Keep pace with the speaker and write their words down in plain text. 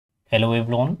Hello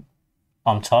everyone,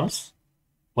 I'm Charles.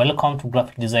 Welcome to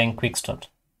Graphic Design Quick Start.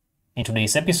 In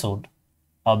today's episode,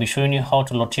 I'll be showing you how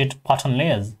to rotate pattern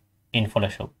layers in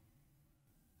Photoshop.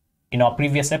 In our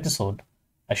previous episode,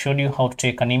 I showed you how to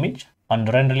take an image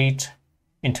and render it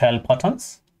in tile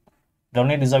patterns. The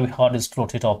only desire we had is to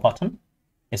rotate our pattern.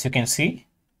 As you can see,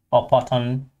 our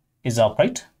pattern is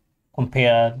upright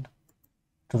compared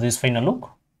to this final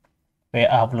look,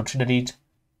 where I have rotated it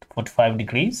to 45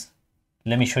 degrees.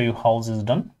 Let me show you how this is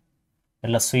done.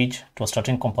 Let's switch to a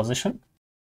starting composition.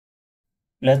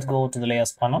 Let's go to the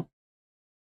layers panel.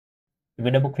 If we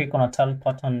double click on a tile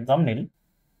pattern thumbnail,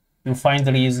 you'll find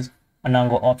there is an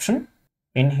angle option.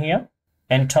 In here,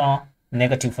 enter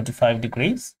negative 45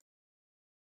 degrees.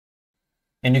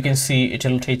 And you can see it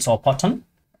rotates our pattern.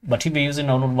 But if you're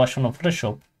using an old version of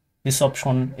Photoshop, this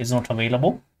option is not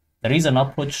available. There is an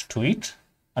approach to it,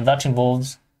 and that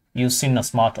involves using a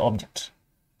smart object.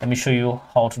 Let me show you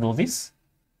how to do this.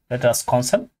 Let us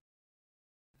concept.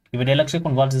 If we directly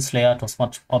convert this layer to a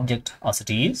smart object as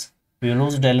it is, we will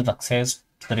lose direct access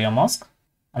to the layer mask,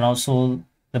 and also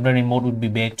the blending mode would be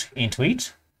baked into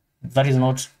it. That is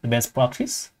not the best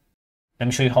practice. Let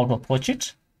me show you how to approach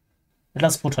it. Let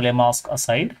us put a layer mask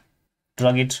aside,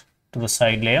 drag it to the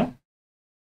side layer.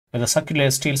 With the circle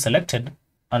layer still selected,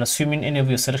 and assuming any of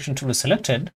your selection tool is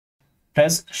selected,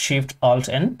 press Shift Alt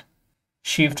N,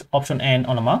 Shift Option N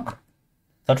on a Mac.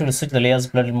 That will switch the layer's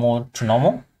blending mode to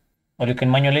normal, or you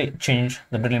can manually change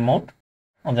the blending mode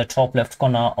on the top left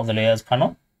corner of the layers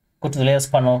panel. Go to the layers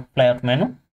panel layout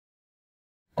menu,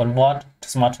 convert to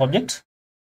smart object.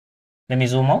 Let me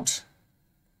zoom out.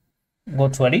 Go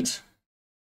to edit,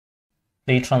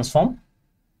 the transform,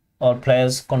 or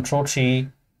press Ctrl T,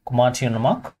 Command T on the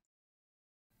Mac.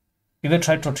 If you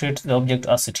try to rotate the object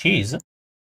as it is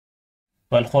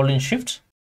while holding Shift,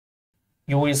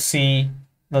 you will see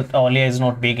that our layer is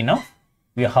not big enough.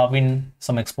 We are having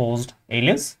some exposed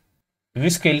areas. If we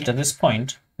scale it at this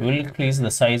point, we will increase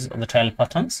the size of the tile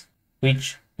patterns,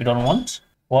 which we don't want.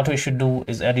 What we should do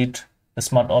is edit the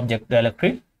smart object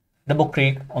directly. Double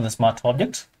click on the smart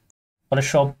object.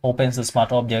 Photoshop opens the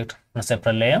smart object on a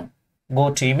separate layer. Go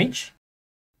to image,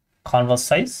 canvas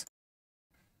size.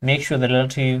 Make sure the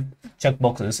relative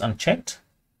checkbox is unchecked.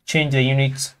 Change the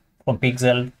units from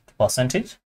pixel to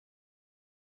percentage.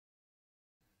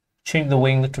 Change the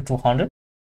width to 200,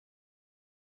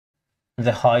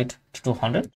 the height to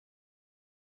 200.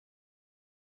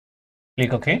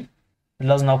 Click OK. Let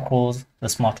us now close the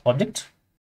smart object.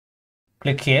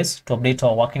 Click Yes to update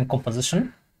our working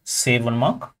composition. Save and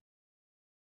mark.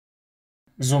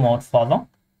 Zoom out further.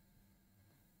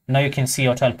 Now you can see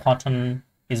our tile pattern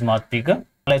is much bigger.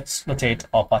 Let's rotate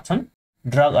our pattern.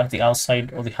 Drag at the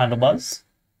outside of the handlebars.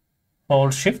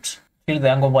 Hold Shift till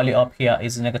the angle value up here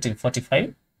is negative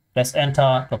 45. Press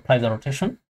Enter to apply the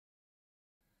rotation.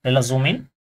 Let us zoom in.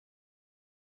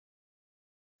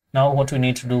 Now what we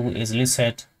need to do is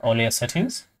reset our layer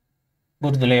settings.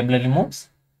 Go to the layer blending modes.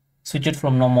 Switch it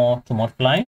from normal to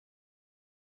multiply.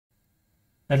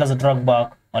 Let us drag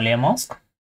back our layer mask.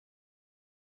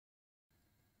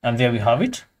 And there we have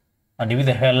it. And with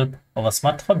the help of a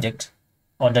smart object,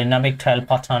 our dynamic tile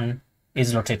pattern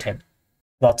is rotated.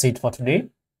 That's it for today.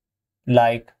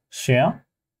 Like, share,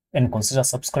 and consider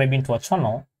subscribing to our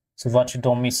channel so that you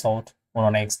don't miss out on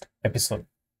our next episode.